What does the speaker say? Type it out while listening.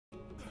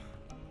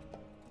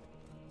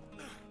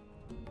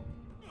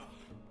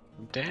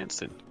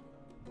dancing.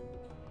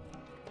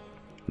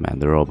 Man,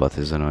 the robot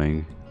is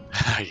annoying.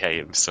 I hate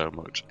him so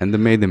much. And they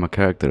made him a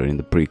character in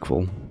the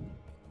prequel,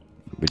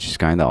 which is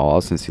kinda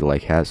odd since he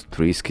like has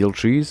 3 skill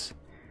trees,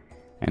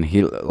 and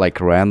he like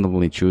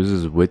randomly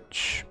chooses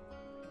which,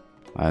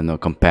 I don't know,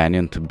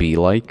 companion to be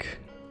like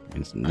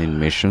in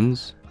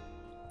missions,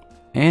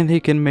 and he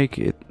can make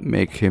it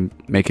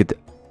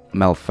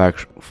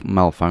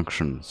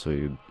malfunction, so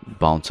you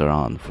bounce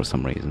around for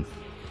some reason.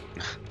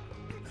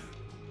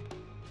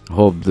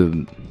 Hope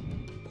the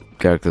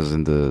characters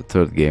in the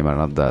 3rd game are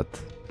not that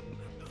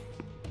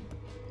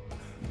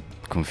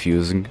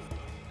confusing.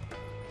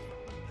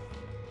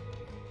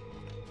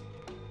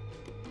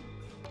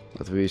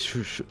 But we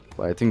should,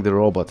 I think the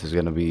robot is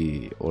gonna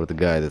be, or the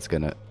guy is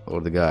gonna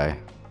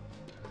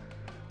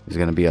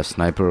be a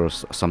sniper or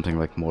something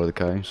like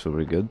Mordecai, so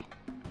we're good.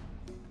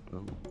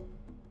 Oh.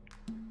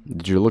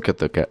 Did you look at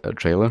the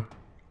trailer?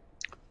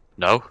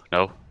 No,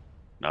 I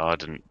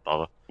didn't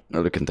bother.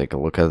 No, you can take a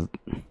look at it.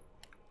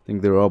 I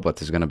think the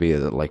robot is gonna be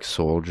a like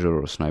soldier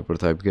or sniper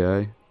type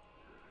guy.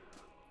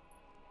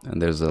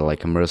 And there's a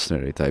like a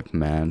mercenary type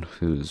man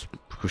who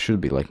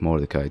should be like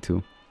Mordecai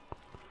too.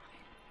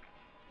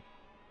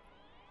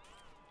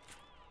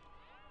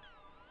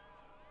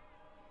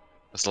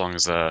 As long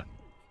as there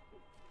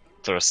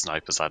are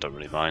snipers, I don't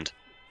really mind.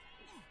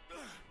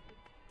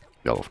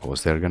 Well, of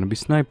course there are gonna be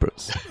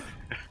snipers.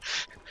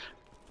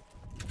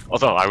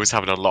 Although I was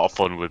having a lot of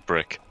fun with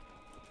Brick.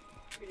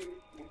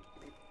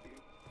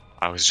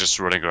 I was just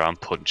running around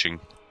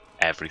punching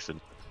everything.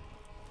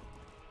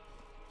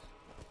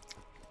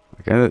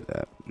 Okay,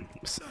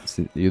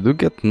 you do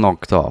get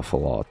knocked off a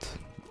lot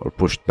or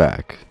pushed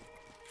back,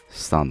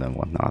 stunned and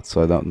whatnot,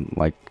 so I don't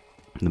like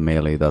the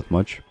melee that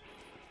much.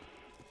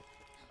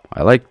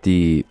 I like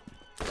the...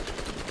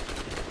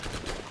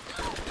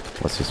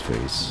 what's his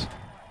face?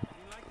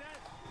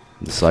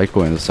 The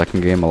Psycho in the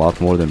 2nd game a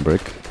lot more than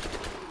Brick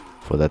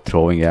for that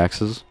throwing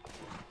axes.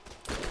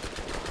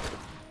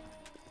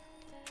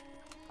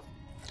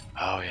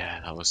 Oh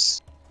yeah, that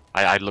was...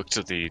 I looked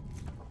at the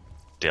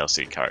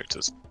DLC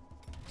characters.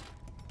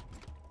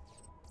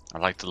 I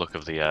like the look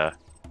of the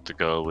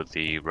girl with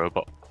the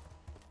robot.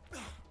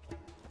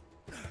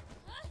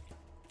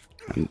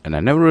 And I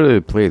never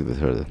really played with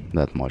her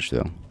that much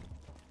though.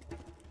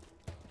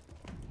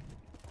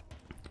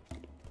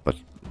 But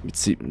it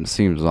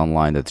seems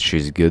online that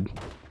she's good.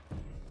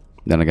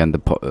 Then again,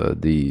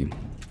 the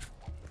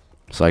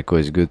Psycho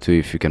is good too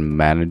if you can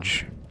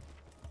manage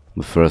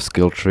the 1st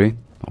skill tree,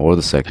 or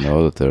the 2nd,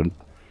 or the 3rd.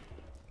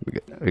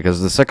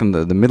 Because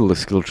the middle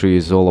skill tree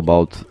is all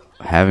about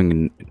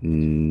having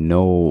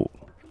no...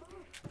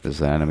 Is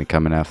the enemy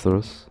coming after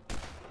us?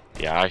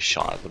 Yeah, I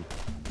shot at them.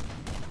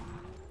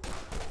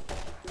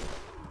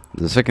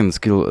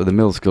 The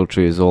middle skill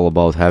tree is all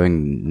about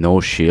having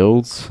no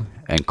shields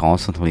and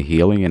constantly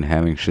healing and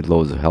having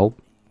shitloads of health.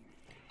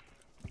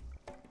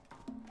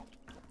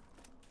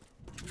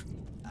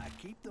 I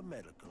keep the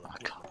medical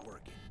equipment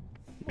working.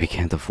 We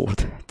can't afford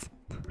that.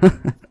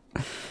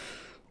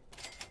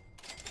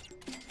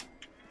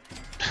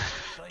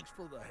 Thanks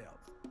for the help.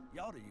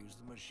 You ought to use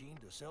the machine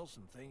to sell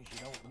some things you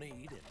don't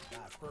need and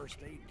buy first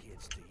aid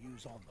kits to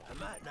use on them. I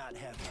might not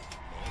have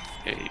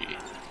any, Hey.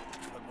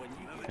 but when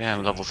you get Yeah,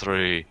 I'm level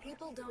 3.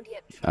 People don't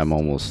yet trust I'm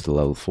almost to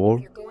level 4.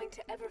 if you're going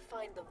to ever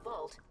find the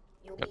vault,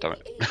 you'll God need damn the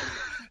it. aid of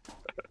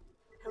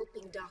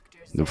helping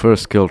doctors. The 1st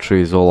skill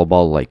tree is all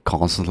about like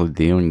constantly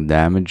dealing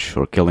damage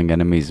or killing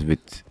enemies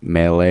with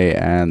melee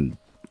and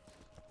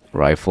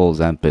rifles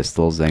and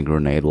pistols and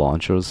grenade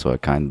launchers, so I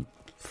kind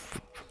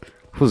of...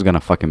 who's gonna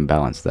fucking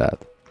balance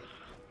that?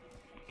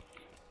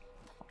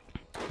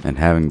 And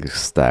having the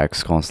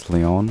stacks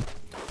constantly on.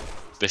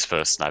 This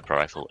 1st sniper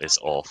rifle is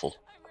awful.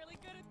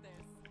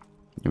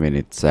 I mean,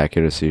 it's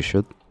accuracy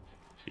shit.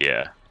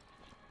 Yeah.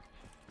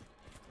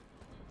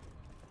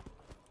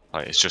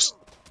 Like, it just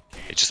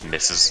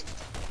misses.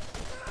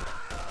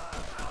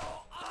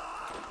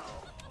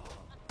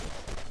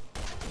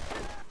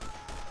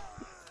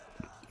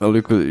 Well,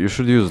 you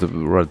should use the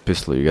red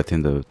pistol you get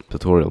in the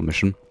tutorial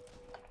mission.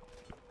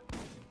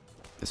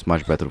 It's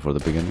much better for the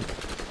beginning.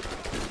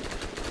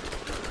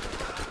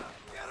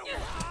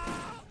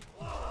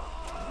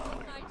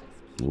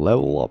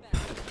 Level up.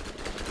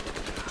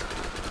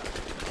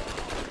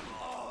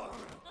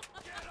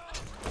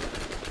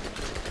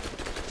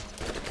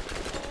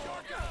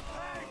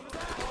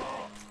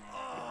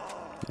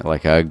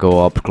 Like I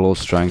go up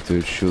close trying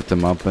to shoot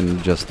them up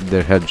and just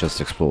their head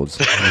just explodes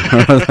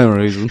for some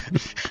reason.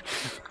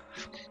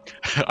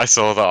 I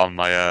saw that on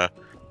my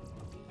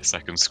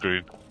 2nd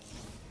screen.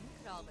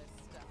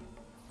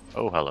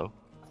 Oh, hello.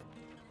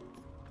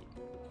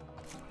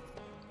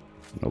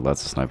 Well,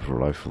 that's a sniper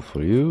rifle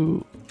for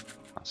you.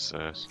 That's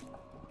a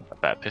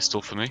better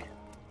pistol for me.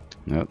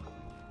 Yep.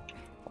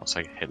 Once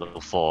I hit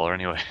level 4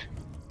 anyway.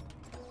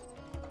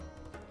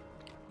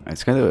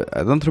 It's kind of...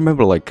 I don't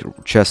remember like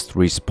chest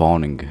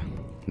respawning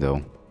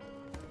though.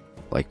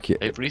 Like...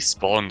 It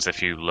respawns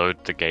if you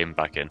load the game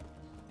back in.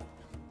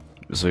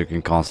 So you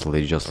can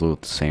constantly just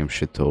loot the same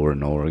shit over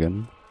and over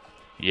again.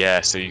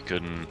 Yeah, so you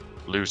can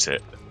loot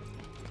it,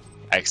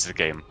 exit the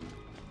game,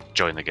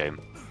 join the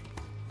game.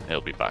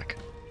 It'll be back.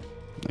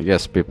 I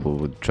guess people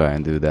would try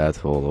and do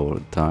that all over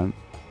the time.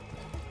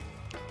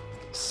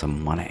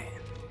 Some money.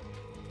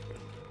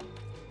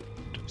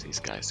 These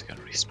guys are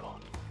gonna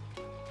respawn.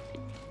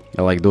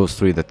 Yeah, like those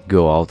three that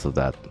go out of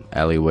that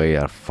alleyway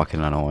are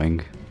fucking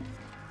annoying.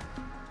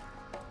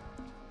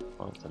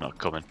 Well, they're not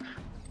coming.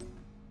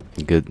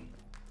 Good.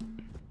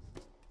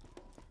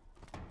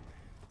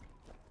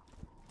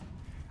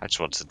 I just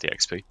wanted the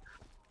XP.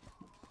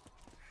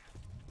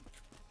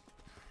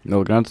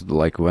 No, granted,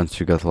 like once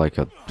you get like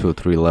a 2 or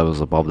 3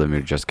 levels above them,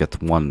 you just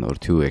get 1 or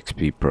 2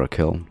 XP per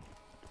kill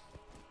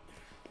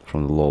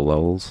from the low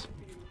levels,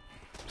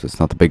 so it's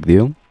not a big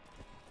deal.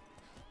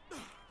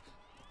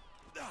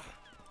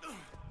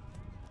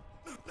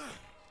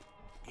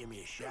 Give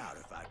me a shout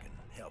if I can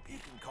help. You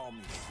can call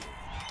me Sid.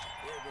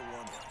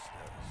 Everyone else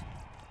does.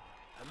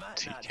 I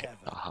might not TK.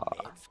 have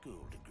a med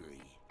school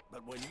degree,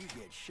 but when you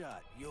get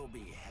shot, you'll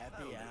be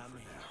happy I'm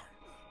here.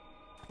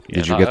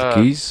 Did you get the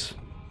keys?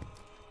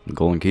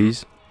 Golden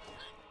keys?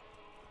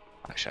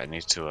 Actually, I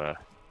need to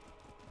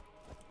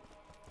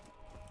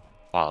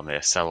well, I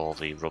may sell all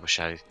the rubbish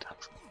I have.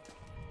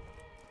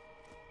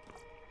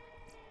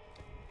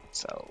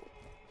 Sell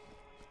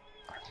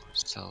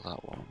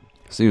that one.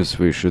 Seems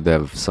we should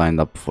have signed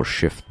up for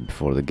Shift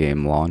before the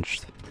game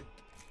launched.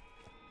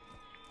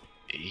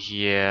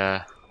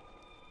 Yeah.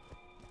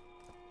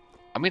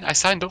 I mean, I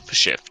signed up for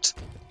Shift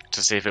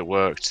to see if it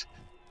worked.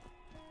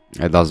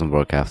 It doesn't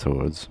work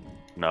afterwards.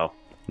 No.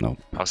 No.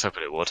 I was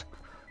hoping it would.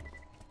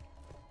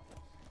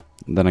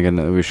 Then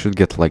again, we should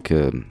get like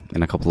in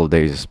a couple of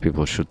days,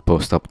 people should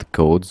post up the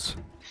codes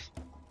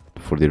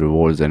for the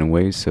rewards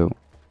anyway, so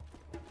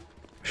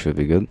should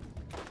be good.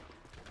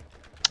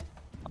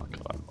 Oh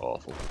god, I'm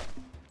awful.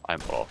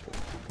 I'm awful.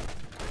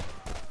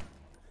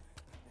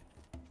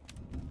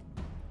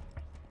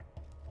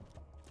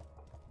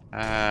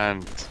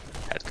 And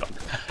head gone.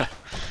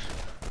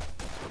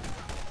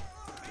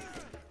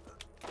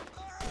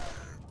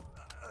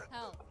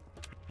 Help.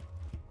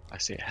 I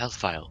see a health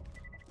file.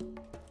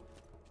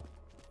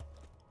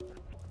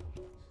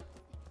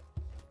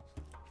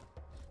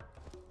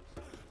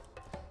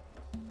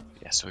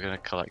 So we're gonna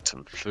collect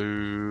some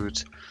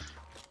food.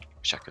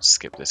 Wish I could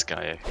skip this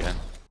guy again.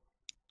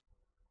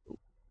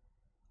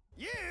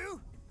 You?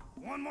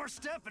 One more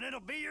step and it'll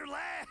be your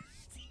last.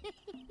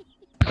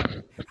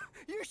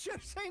 You should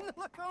have seen the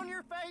look on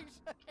your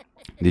face.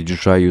 Did you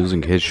try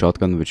using his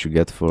shotgun, which you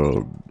get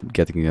for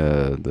getting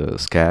the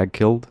skag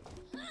killed?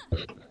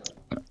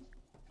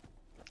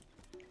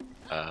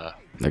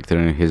 Like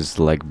turning his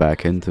leg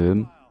back into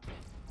him?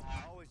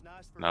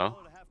 No.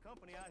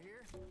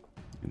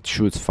 It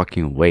shoots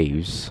fucking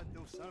waves,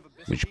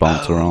 which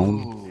bounce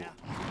around.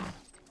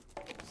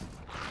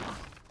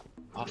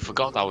 I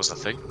forgot that was a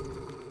thing.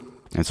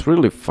 It's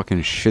really fucking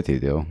shitty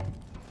though.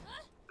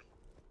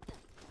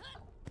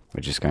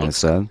 Which is kinda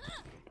sad.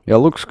 Yeah, it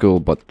looks cool,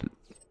 but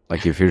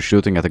like if you're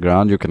shooting at the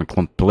ground, you can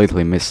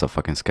completely miss a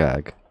fucking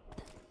skag.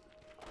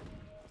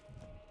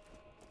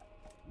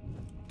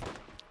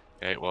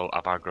 Okay, well,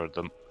 I've aggroed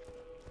them.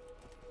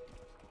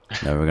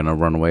 Now we're gonna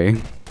run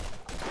away.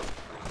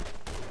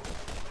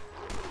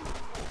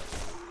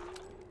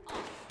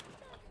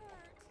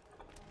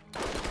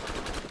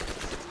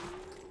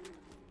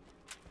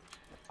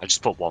 I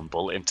just put 1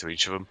 bullet into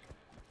each of them.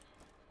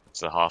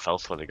 So they're half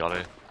health when they got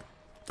it.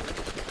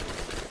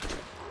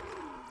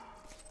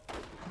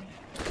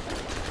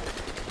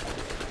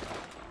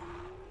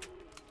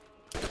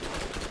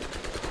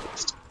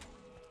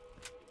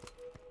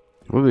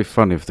 It would be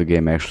fun if the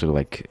game actually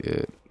like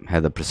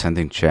had a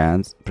percentage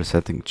chance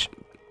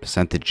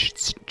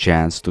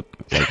to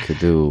like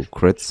do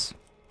crits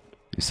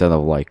instead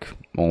of like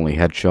only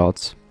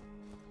headshots.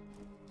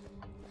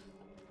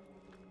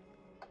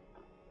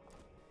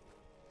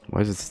 Why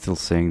is it still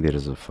saying there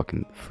is a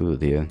fucking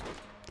food here?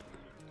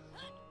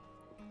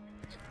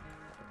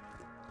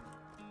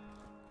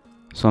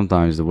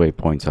 Sometimes the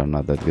waypoints are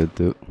not that good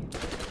too.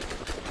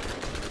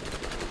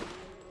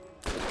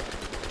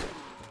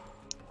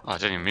 Oh, I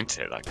didn't even mean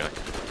to hit that guy.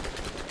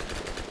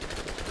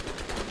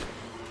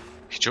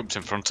 He jumped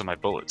in front of my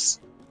bullets.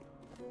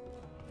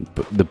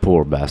 The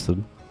poor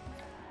bastard.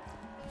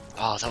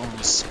 Oh, that one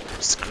was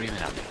screaming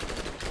at me.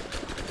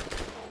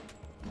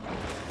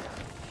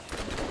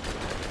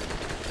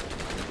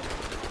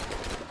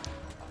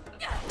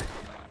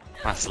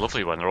 That's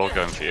lovely when they're all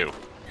going for you.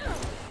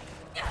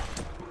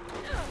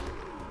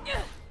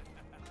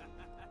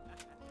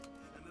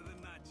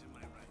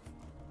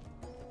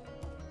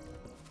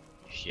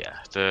 Yeah,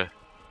 the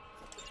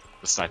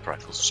sniper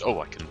rifles. Oh,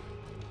 I can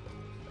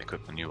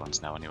equip the new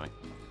ones now anyway.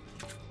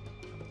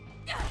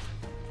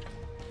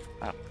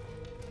 Oh.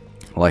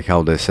 I like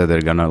how they said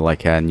they're gonna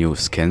like add new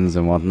skins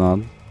and whatnot.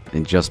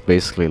 And just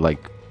basically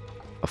like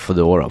a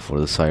fedora for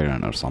the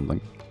siren or something.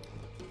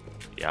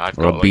 Yeah, I've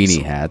Or a got beanie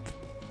like, hat.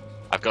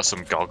 I've got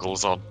some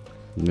goggles on.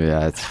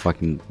 Yeah, it's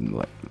fucking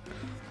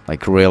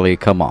like really,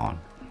 come on.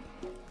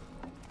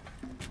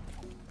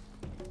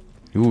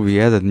 Ooh, we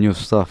added new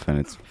stuff and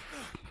it's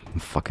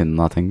fucking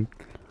nothing.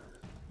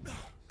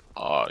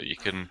 You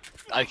can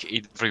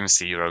even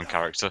see your own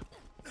character.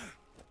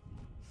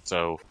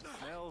 So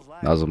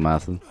Doesn't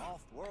matter.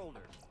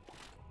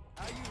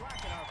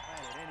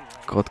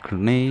 Got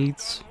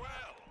grenades.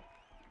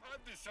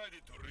 I've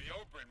decided to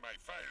reopen my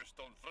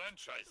Firestone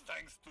franchise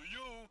thanks to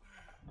you.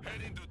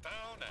 Head into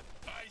town and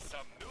buy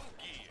some new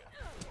gear.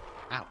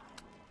 ow.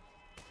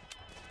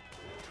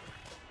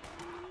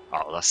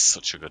 Oh, that's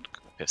such a good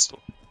pistol.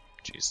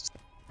 Jesus.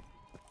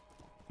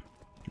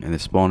 And they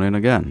spawn in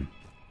again.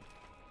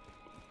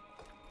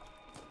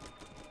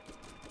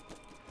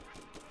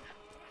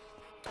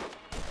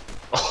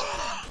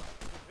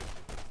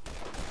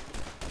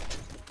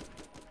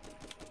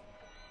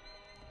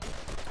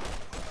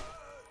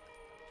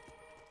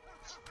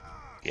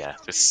 Yeah,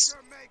 this.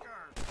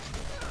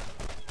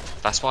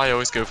 That's why I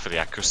always go for the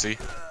accuracy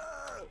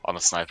on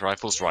the sniper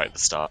rifles right at the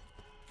start.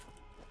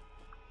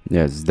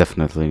 Yeah, it's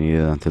definitely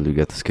needed until you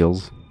get the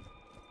skills.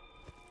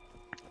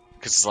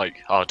 Because it's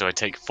like, oh, do I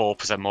take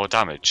 4% more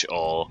damage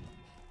or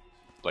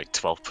like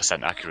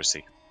 12%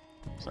 accuracy?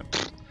 It's like,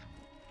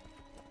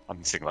 I'm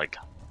missing like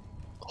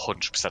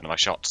 100% of my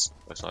shots.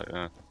 It's like,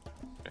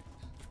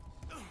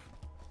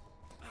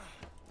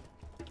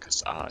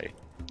 because I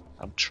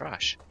am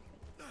trash.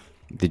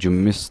 Did you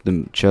miss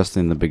the chest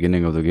in the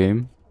beginning of the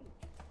game?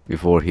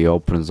 Before he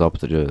opens up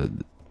the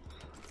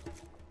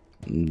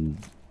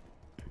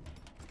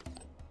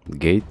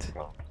gate?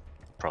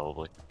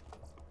 Probably.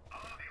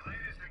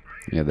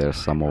 Yeah, there's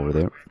some over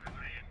there.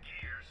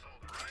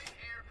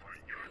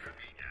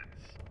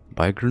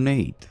 Buy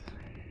grenade.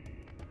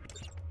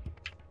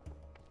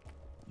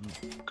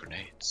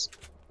 Grenades.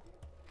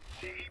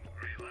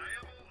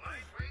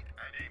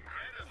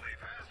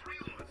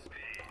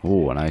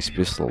 Oh, a nice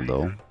pistol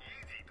though.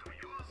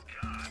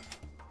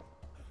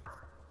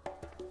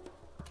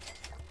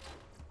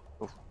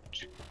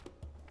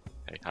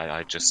 Hey,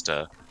 I just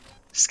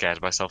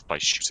scared myself by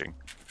shooting.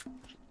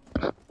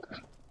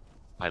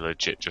 I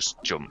legit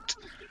just jumped.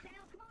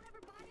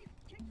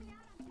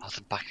 Oh,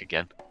 they're back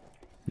again.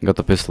 Got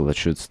a pistol that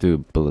shoots 2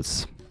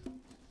 bullets.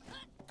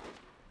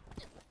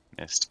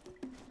 Missed.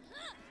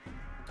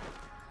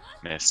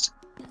 Missed.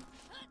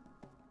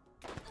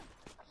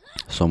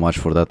 So much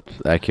for that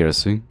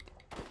accuracy.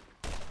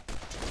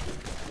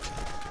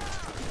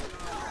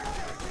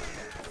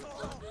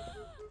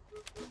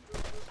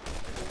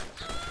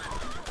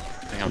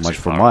 So much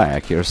for my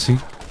accuracy.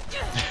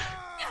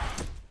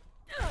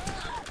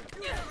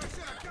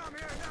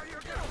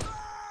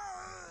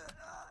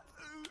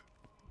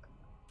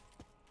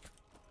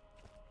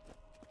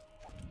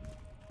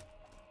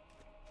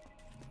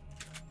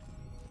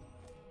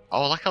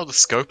 Oh, I like how the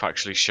scope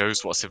actually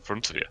shows what's in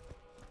front of you.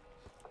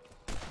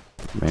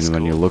 Mainly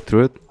when you look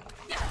through it.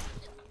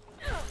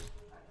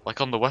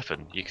 Like on the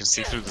weapon, you can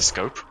see through the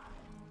scope.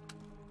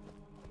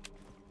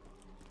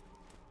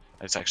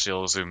 It's actually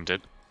all zoomed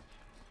in.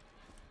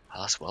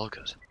 Oh, that's well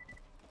good.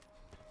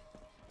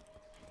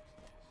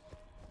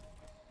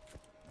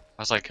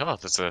 I was like, oh,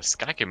 there's a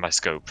skag in my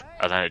scope,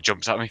 and then it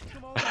jumps at me.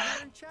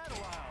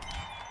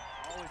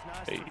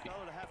 Hey.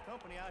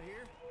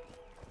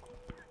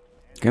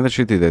 Kinda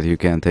shitty that you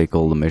can't take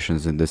all the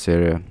missions in this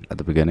area at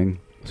the beginning,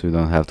 so you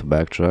don't have to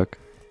backtrack.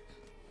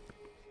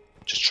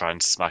 Just try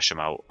and smash them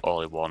out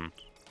all in one.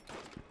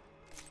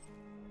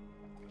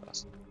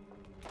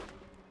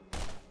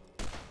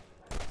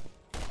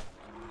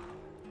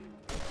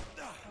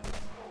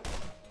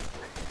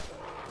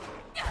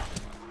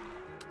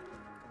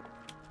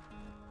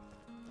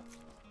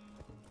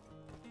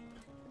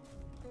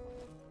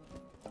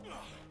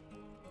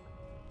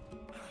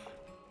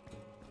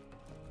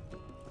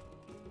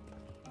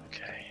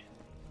 Okay.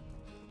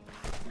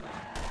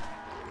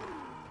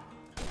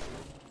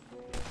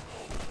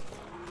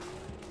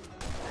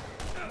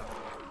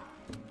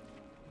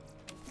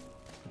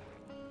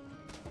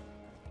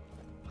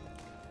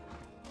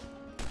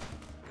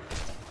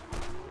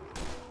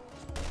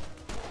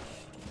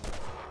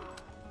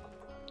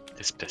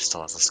 This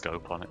pistol has a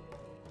scope on it.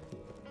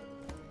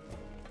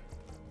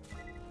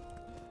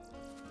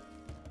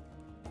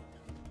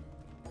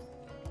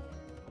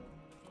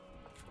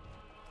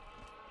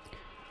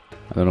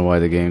 I don't know why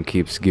the game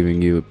keeps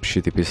giving you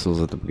shitty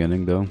pistols at the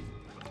beginning though.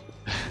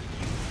 I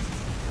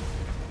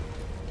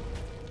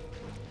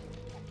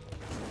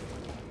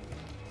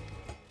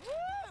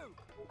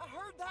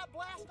heard that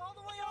blast all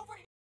the way over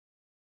here.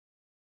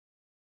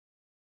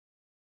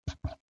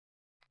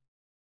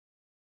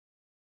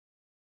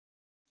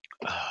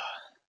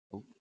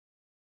 Ooh.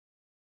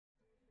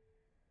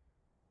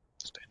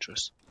 It's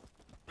dangerous.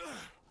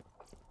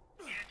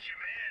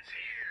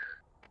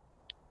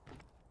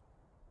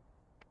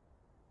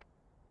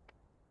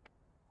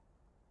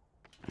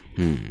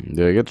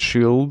 Do I get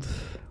shield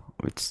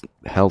with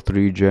health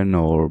regen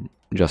or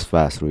just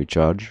fast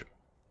recharge?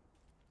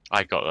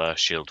 I got a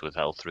shield with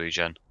health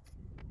regen.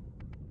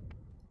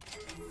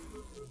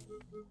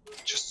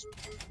 Just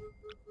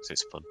 'cause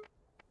it's fun.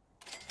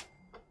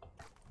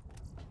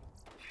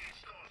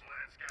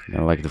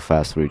 I like the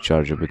fast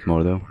recharge a bit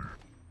more though.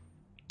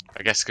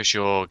 I guess because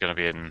you're gonna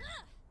be in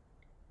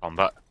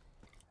combat,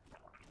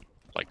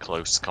 like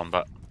close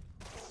combat,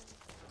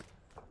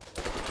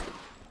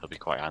 it'll be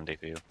quite handy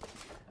for you.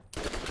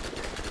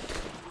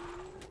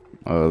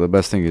 The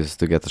best thing is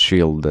to get a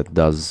shield that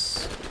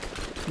does,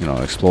 you know,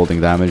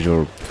 exploding damage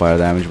or fire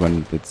damage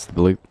when it's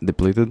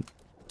depleted.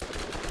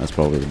 That's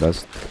probably the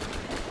best.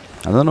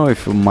 I don't know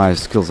if my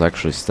skills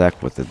actually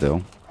stack with it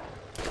though.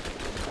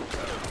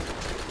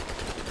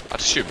 I'd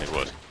assume they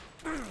would.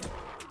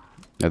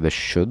 Yeah, they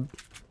should.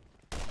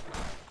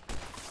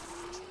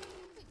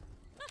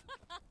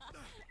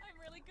 I'm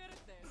really good at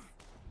this.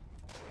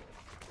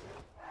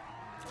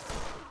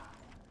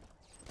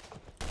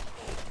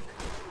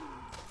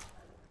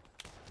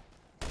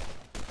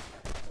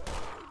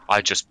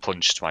 I just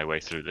punched my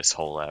way through this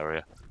whole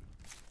area.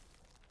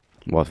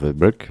 What, with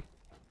brick?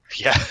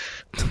 Yeah.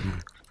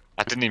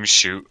 I didn't even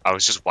shoot. I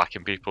was just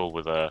whacking people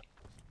with a...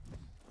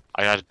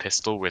 I had a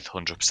pistol with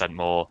 100%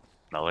 more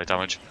melee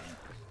damage.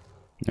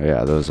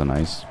 Yeah, those are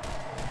nice.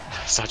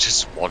 So I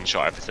just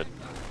one-shot everything.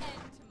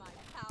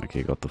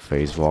 Okay, got the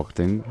phase walk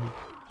thing.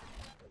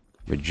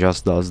 It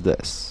just does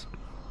this.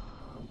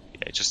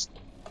 Yeah, it just...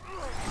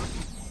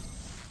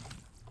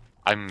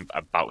 I'm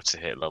about to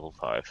hit level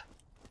 5.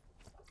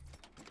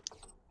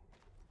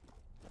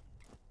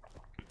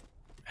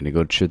 Any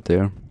good shit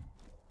there?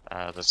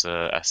 There's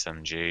a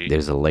SMG.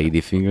 There's a lady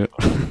finger.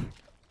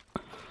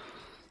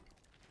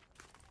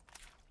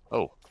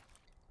 Oh.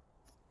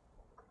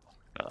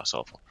 No, that's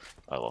awful.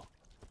 Oh well.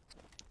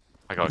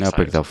 I got Yeah,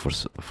 excited. picked up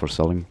for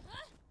selling.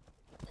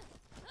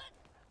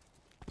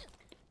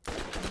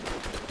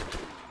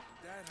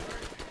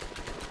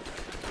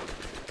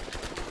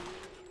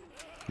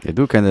 I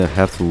do kind of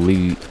have to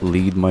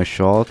lead my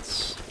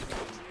shots,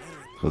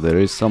 so there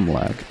is some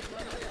lag.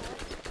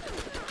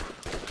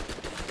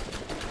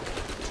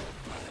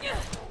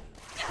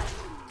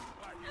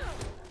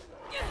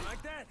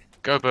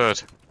 Go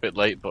bird. Bit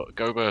late, but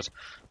go bird.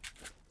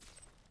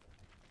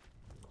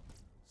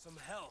 Some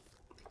help.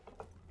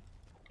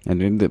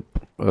 And in the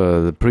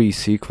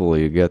pre-sequel,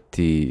 you get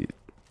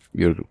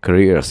your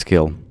career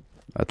skill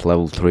at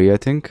level 3, I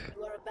think.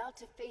 You are about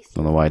to face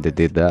Don't know why they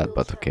did that,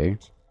 but okay.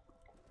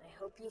 I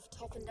hope you've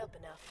toughened up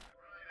enough.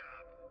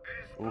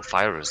 Ooh,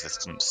 fire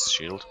resistance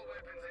shield.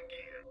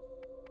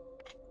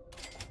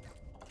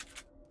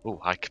 Ooh,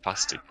 high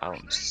capacity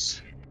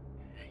balance.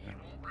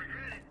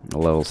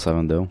 Level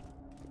 7 though.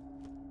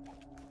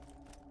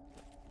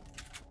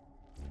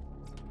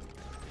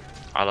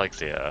 I like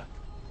the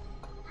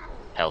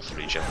health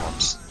regen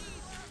ones.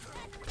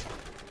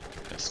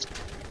 Best.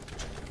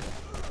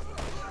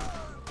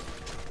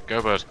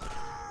 Go bird.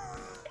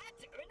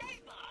 That's a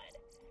grenade mod.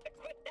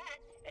 Equip that,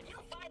 and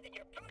you'll find that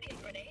your protein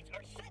grenades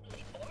are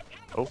suddenly more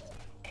powerful. Oh.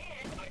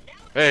 And are now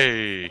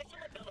Hey. special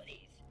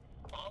abilities.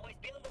 Always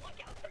be on the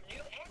lookout for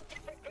new and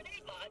different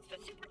grenade mods to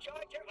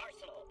supercharge your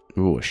arsenal.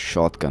 Ooh, a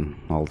shotgun.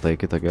 I'll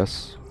take it, I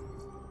guess.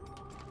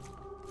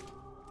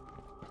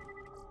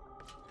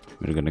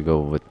 We're gonna go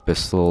with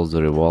pistols,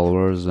 the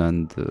revolvers,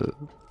 and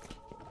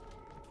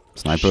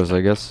snipers,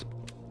 I guess.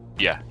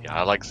 Yeah,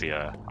 I like the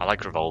I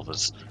like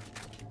revolvers.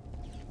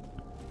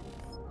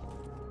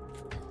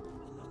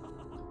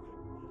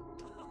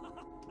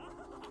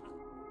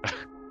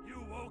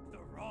 You woke the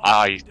wrong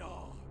I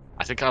dog.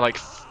 think I like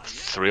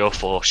 3 or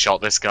 4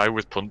 shot this guy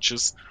with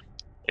punches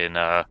in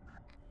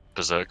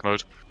berserk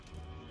mode.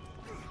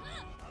 I'm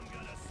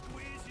gonna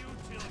squeeze you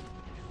till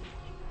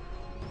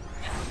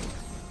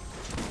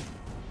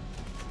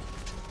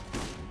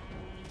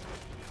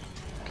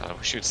God, I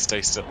wish you'd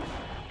stay still.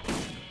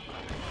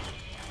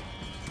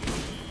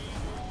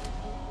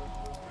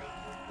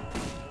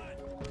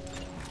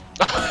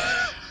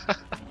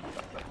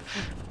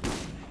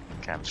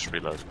 Can't just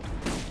reload.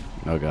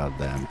 Oh god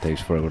damn, it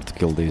takes forever to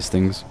kill these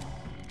things.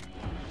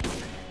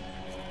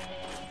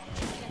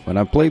 When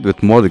I played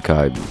with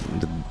Mordecai,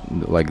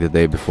 like the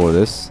day before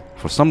this,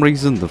 for some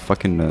reason the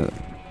fucking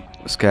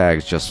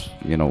skags just,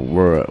 you know,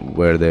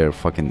 were their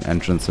fucking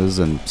entrances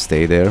and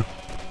stay there,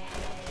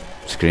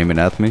 screaming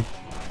at me.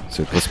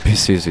 So it was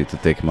piss easy to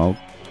take them out.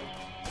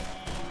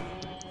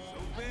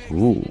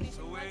 Ooh,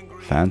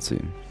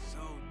 fancy.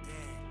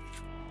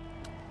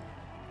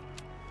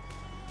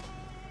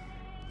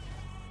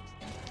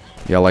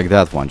 Yeah, like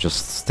that one,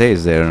 just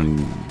stays there and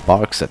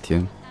barks at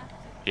you.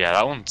 Yeah,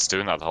 that one's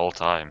doing that the whole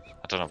time.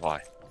 I don't know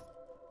why.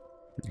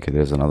 Okay,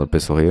 there's another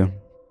pistol here.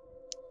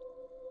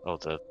 Oh,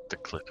 the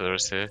clipper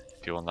is here,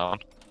 if you want that one.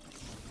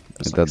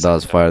 There's That like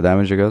does 7 fire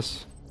damage, I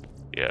guess.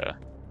 Yeah.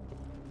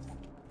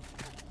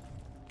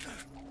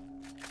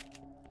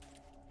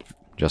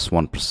 Just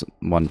 1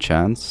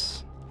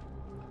 chance.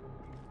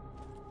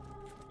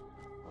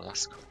 Well,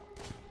 that's cool.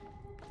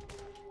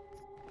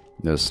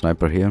 There's a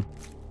sniper here.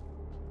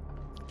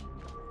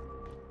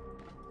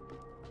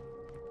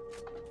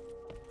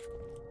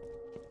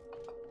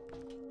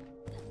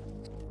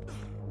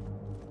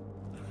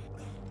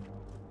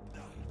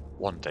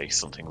 One day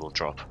something will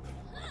drop.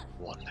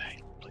 One day,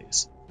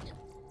 please.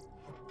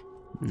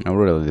 It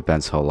really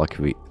depends how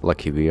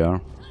lucky we are.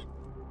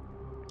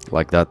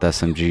 Like that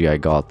SMG I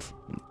got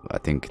I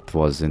think it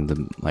was in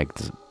the like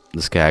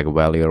the Skag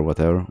Valley or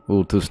whatever.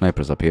 Ooh, 2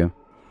 snipers up here.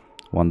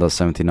 One does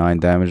 79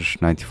 damage,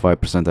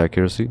 95%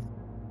 accuracy.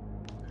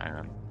 Hang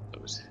on,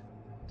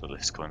 the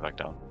lift's coming back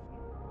down.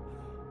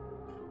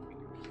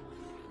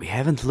 We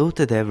haven't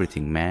looted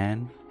everything,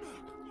 man.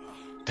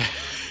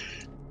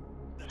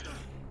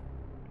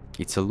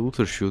 It's a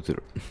looter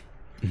shooter.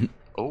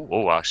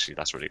 Oh, actually,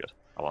 that's really good.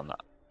 I want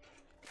that.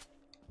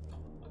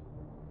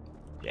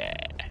 Yeah,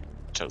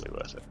 totally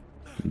worth it.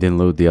 Didn't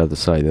loot the other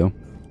side though.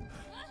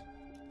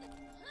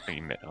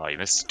 You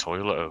missed the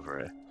toilet over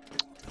here.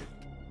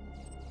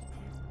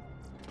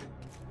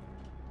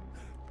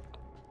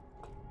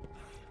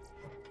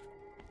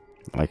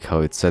 Like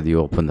how it said you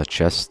opened the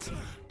chest.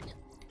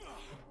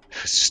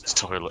 It's just a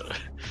toilet.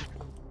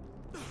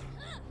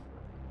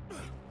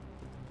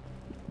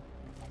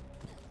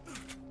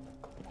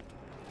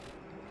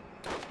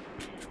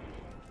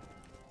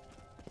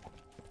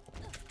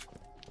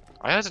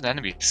 I had an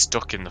enemy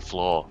stuck in the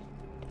floor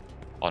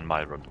on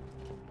my run.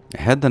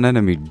 I had an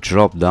enemy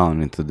drop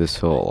down into this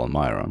hole on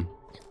my run.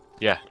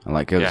 Yeah. And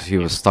like he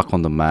was stuck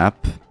on the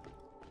map.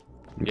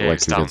 Yeah,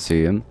 like you can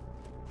see him.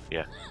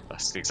 Yeah,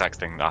 that's the exact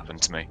thing that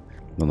happened to me.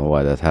 Don't know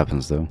why that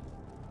happens though.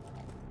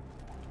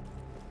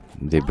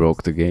 They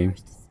broke the game.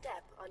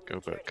 Go,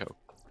 Bert, go.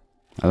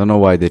 I don't know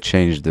why they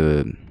changed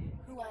the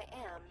Who I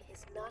am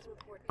is not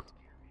important.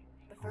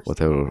 The first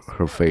whatever thing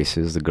her face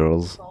is, the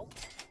girl's vault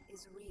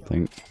is real.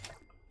 thing.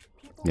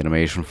 People The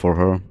animation for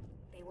her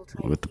they will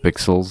try with the to use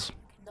pixels. you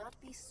cannot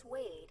be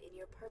swayed in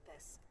your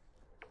purpose.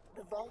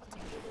 The vault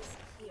is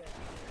here.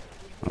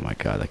 Oh my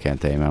god, I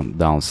can't aim. I'm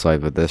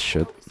downside with this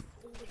shit. Full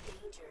of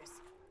dangers.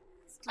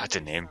 I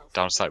didn't aim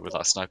downside with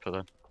that sniper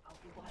then.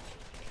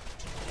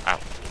 Ow.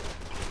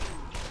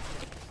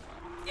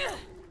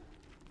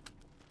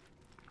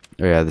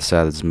 Oh yeah, this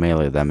adds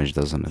melee damage,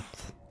 doesn't it?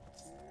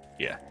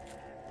 Yeah.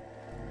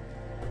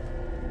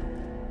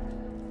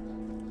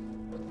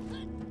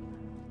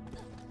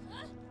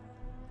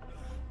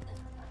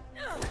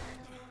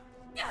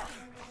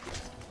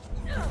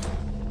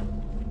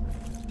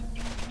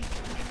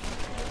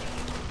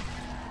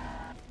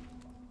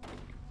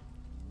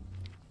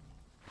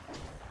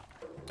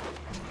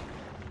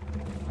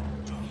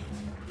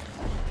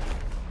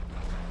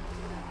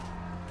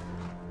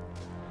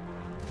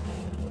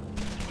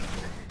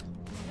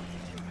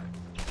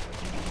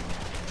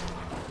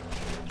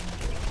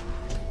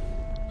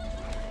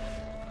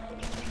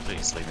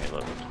 Please leave me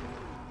alone.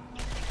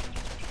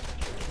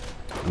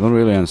 I don't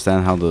really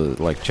understand how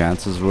the like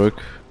chances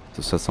work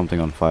to set something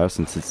on fire,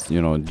 since it's,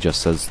 you know, it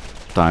just says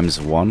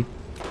 ×1.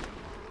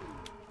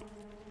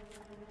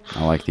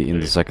 I like in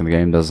the second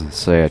game doesn't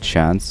say a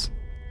chance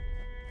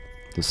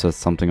to set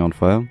something on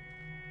fire.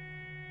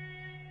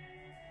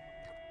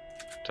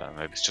 Don't know,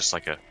 maybe it's just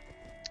like a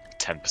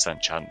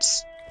 10%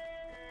 chance.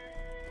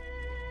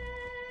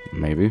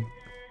 Maybe.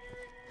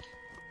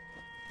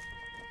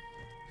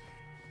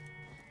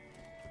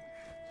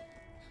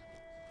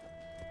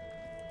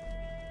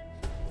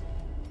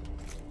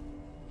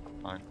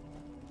 Fine.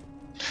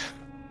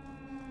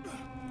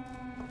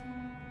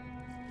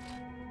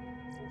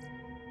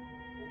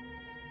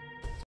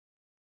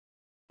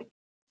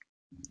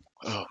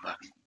 Oh man.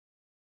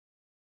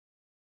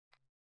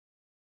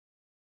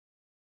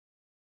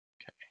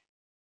 Okay.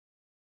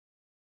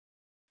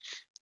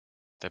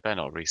 They better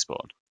not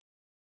respawn.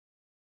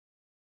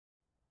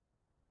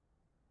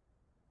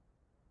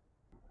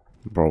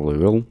 Probably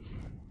will.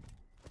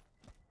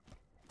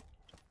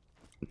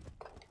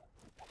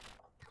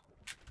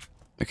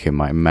 Okay,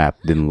 my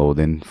map didn't load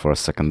in for a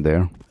second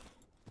there.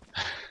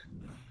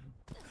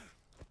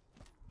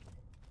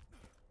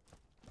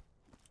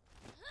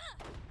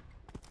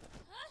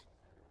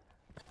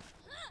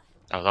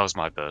 Oh, that was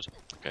my bird.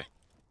 Okay.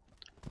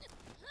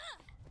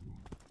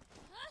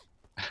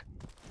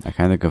 I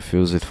kinda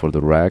confuse it for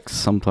the racks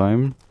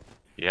sometime.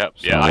 Yep,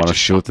 So yeah, I wanna just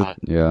shoot it. shot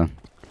Yeah.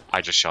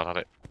 I just shot at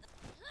it.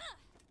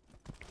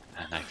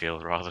 And I feel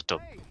rather dumb.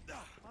 Hey, why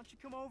don't you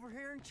come over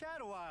here and chat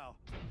a while?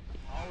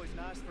 Always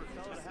nice for a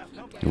fella to have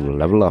company. You will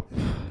level up.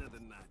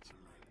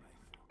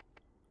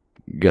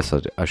 Guess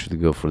I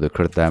should go for the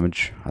crit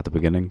damage at the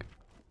beginning.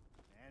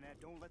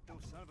 Don't let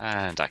those sons of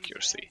And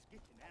accuracy.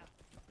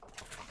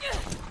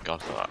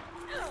 God for that.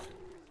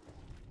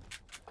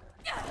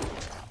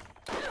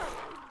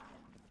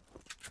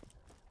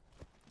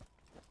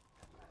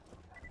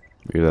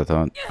 Maybe that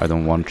I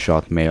don't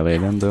one-shot melee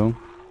them though.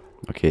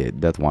 Okay,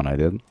 that one I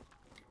did.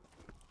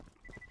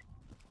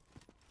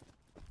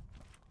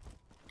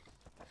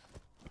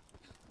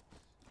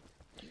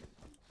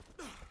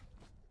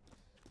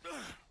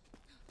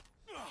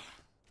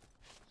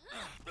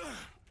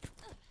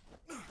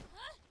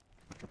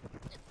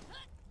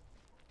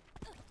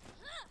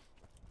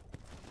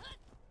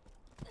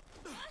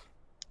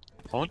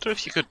 I wonder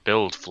if you could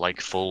build like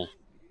full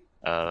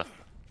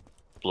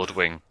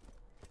Bloodwing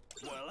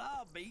well,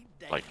 I'll be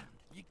damned. Like,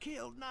 you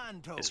killed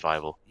 9 toads. is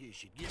viable. You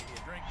should give me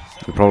a drink.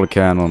 You probably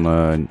can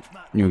on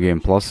New Game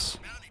Plus.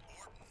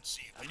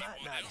 I might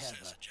not have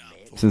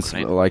a med. Since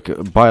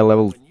like by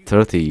level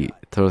 30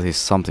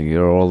 something,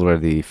 you're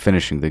already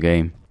finishing the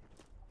game.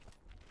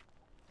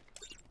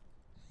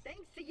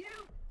 Thanks to you,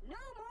 no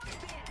more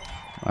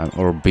bandits.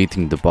 Or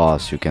beating the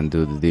boss. You can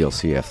do the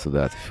DLC after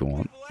that if you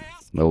want.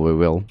 Well, we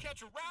will.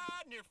 Catch a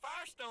ride near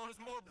Firestone is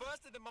more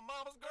busted than my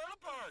mama's girly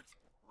parts.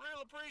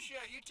 Real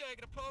appreciate you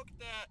taking a poke at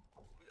that.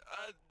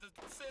 The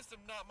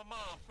system, not my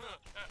mom.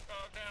 That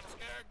dog down the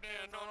skag,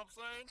 know what I'm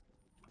saying?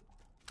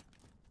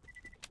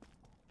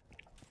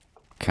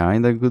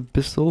 Kinda good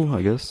pistol,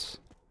 I guess.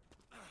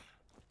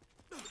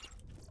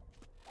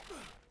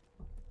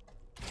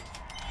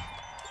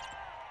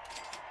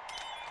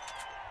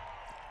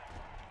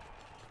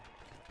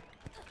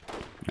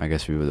 I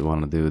guess we would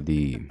want to do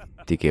the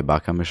TK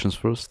Baka missions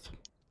first.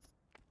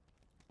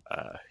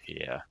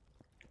 Yeah.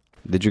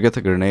 Did you get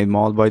a grenade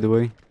mod, by the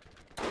way?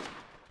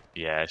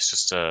 Yeah, it's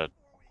just a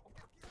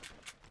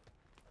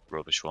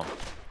rubbish one.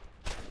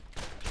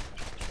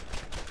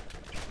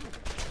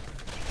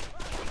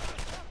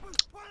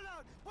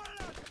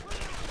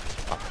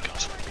 Oh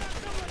god.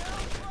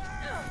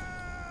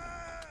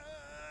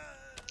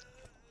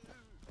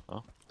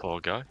 Oh, poor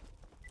guy.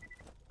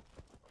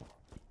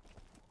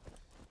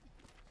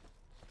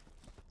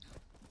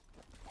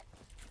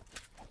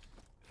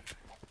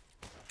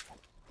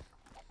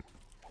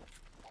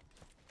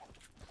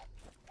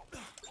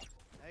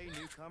 Hey,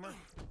 newcomer.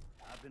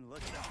 I've been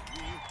looking for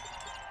you.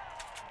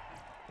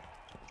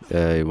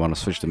 You want to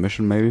switch the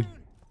mission, maybe?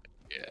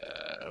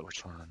 Yeah,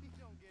 which one?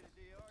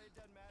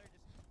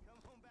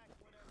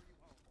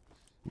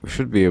 We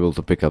should be able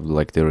to pick up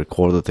like the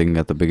recorder thing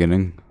at the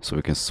beginning, so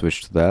we can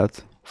switch to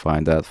that.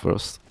 Find that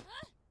first.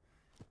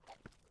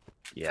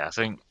 Yeah, I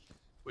think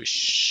we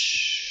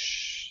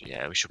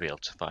yeah, we should be able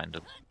to find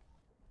him.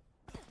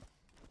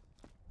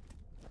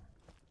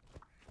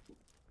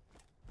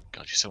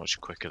 God, you're so much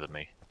quicker than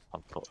me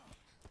on foot.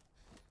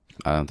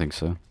 I don't think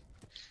so.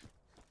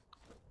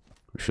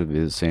 We should be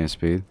the same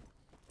speed.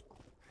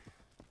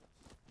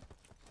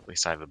 At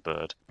least I have a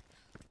bird.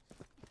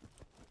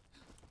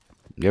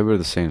 Yeah, we're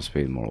the same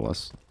speed, more or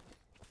less.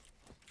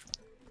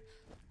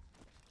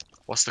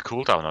 What's the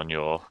cooldown on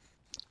your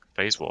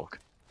phase walk?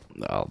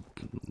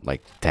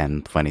 Like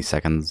 10-20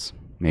 seconds,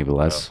 maybe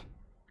less.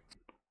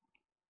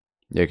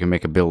 Yeah, you can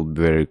make a build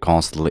very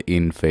constantly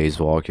in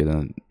phase walk, and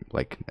then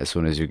like as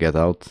soon as you get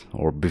out,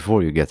 or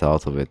before you get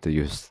out of it,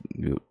 you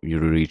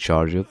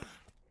recharge it.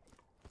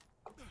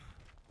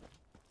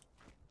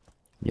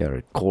 Yeah,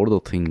 record the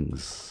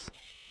things.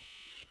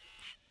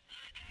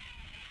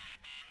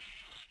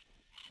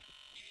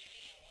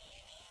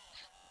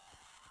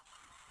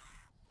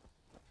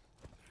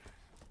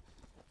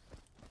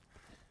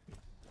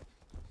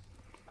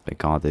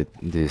 Like, oh,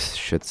 these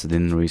shits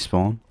didn't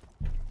respawn.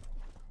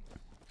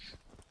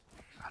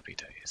 Happy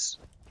days.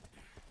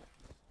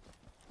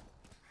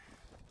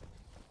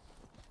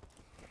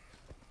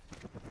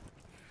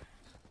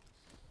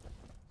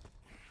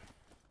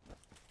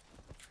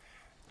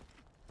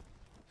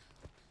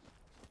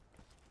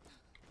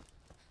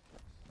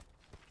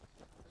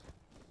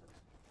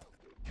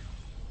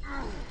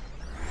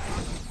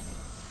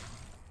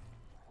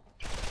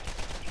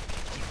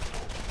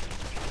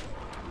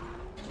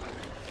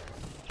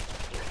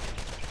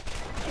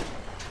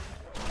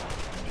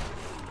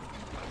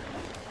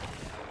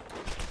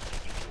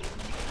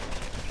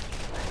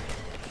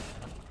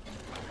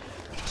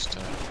 Just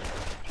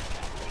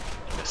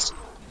missed.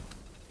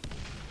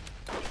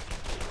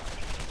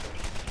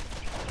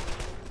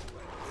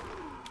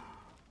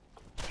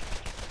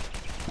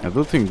 I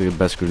do think the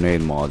best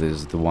grenade mod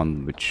is the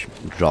one which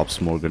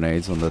drops more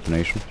grenades on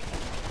detonation.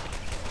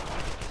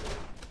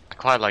 I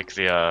quite like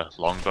the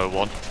longbow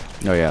one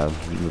Oh yeah,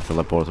 the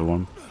teleporter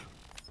one.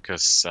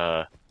 because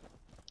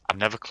I'm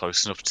never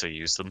close enough to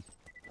use them.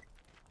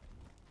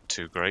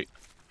 Too great.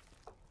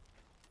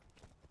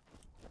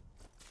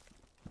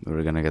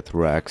 We're gonna get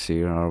racks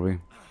here, are we?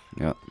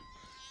 Yeah.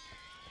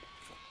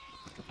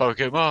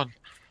 Pokemon.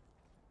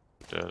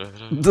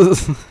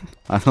 Da-da-da.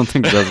 I don't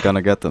think that's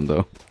gonna get them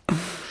though.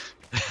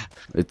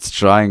 It's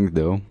trying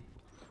though.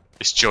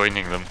 It's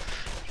joining them.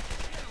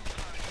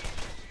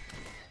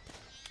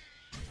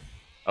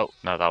 Oh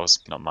no, that was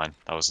not mine.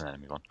 That was an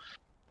enemy one.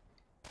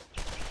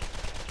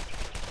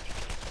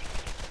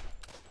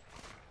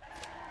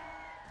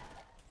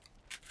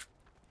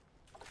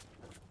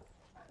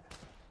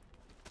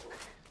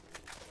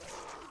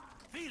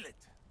 Feel it.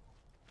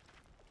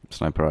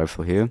 Sniper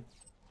rifle here.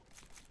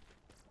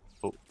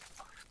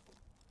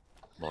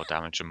 More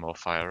damage and more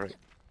fire rate.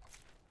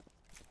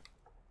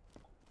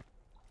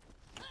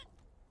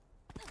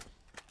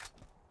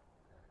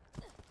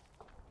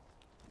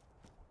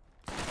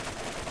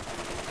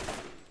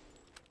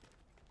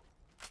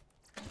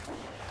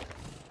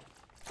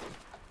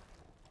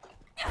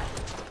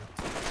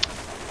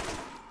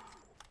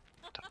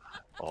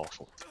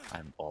 Awful.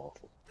 I'm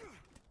awful.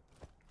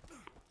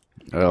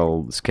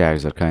 Well, the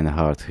skags are kinda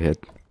hard to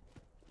hit.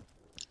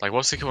 Like,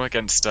 what's he going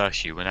against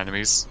human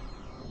enemies?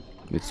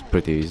 It's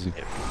pretty easy.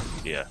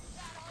 Yeah.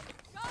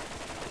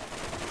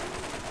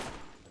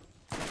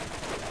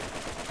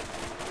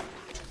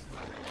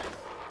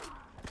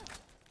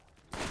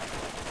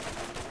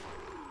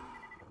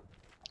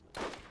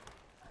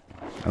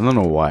 I don't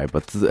know why,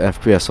 but the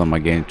FPS on my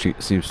game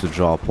seems to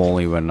drop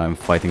only when I'm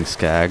fighting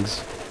skags,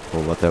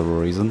 for whatever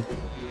reason.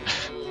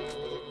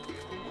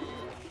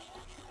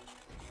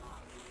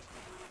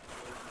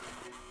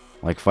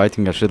 Like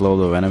fighting a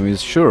shitload of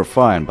enemies, sure,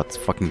 fine, but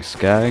fucking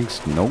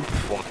skags, nope.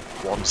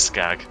 One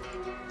skag.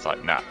 It's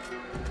like, nah.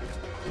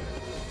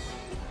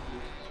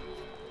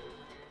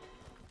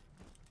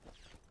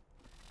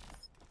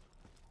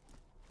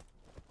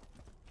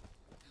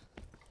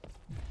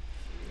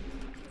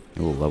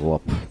 We'll level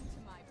up.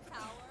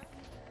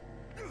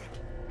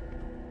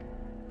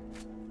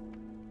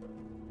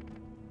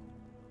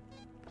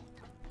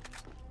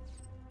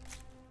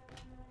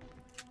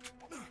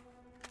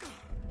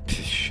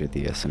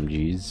 Shitty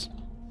SMGs.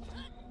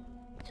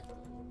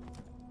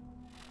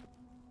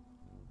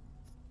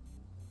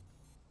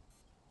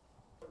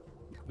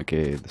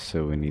 Okay,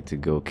 so we need to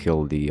go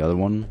kill the other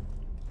one.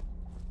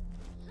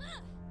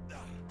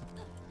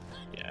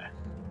 Yeah.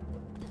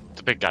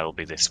 The big guy will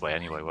be this way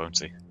anyway, won't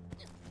he?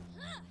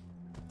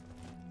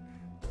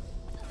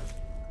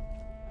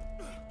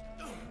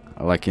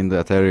 Like in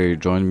that area you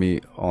joined me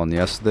on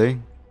yesterday,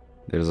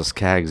 there's a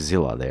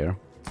Skagzilla there.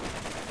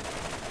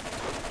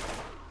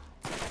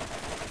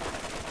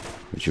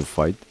 Which you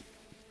fight.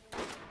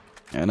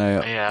 And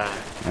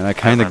I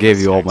kinda gave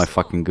you all my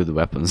fucking good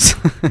weapons.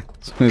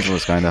 So it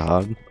was kinda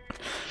hard.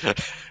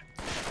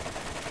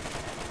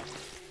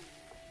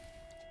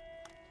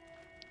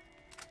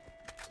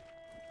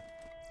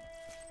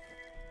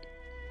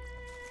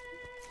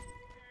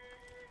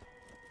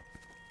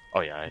 Oh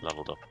yeah, I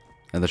leveled up.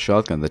 And the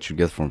shotgun that you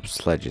get from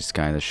Sledge is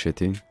kinda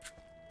shitty.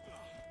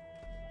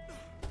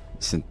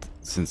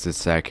 Since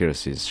its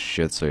accuracy is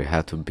shit, so you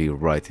have to be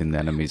right in the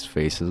enemies'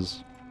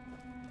 faces.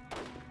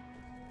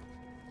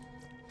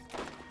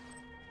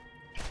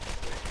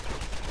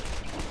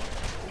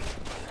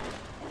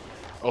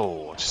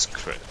 Oh, just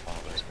crit one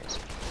of those guys.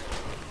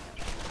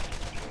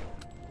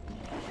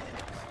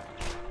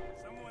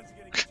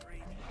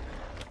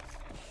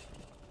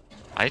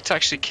 I had to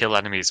actually kill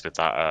enemies with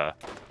that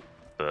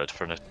bird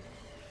for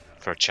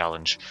a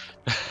challenge.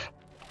 I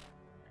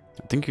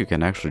think you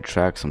can actually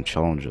track some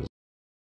challenges.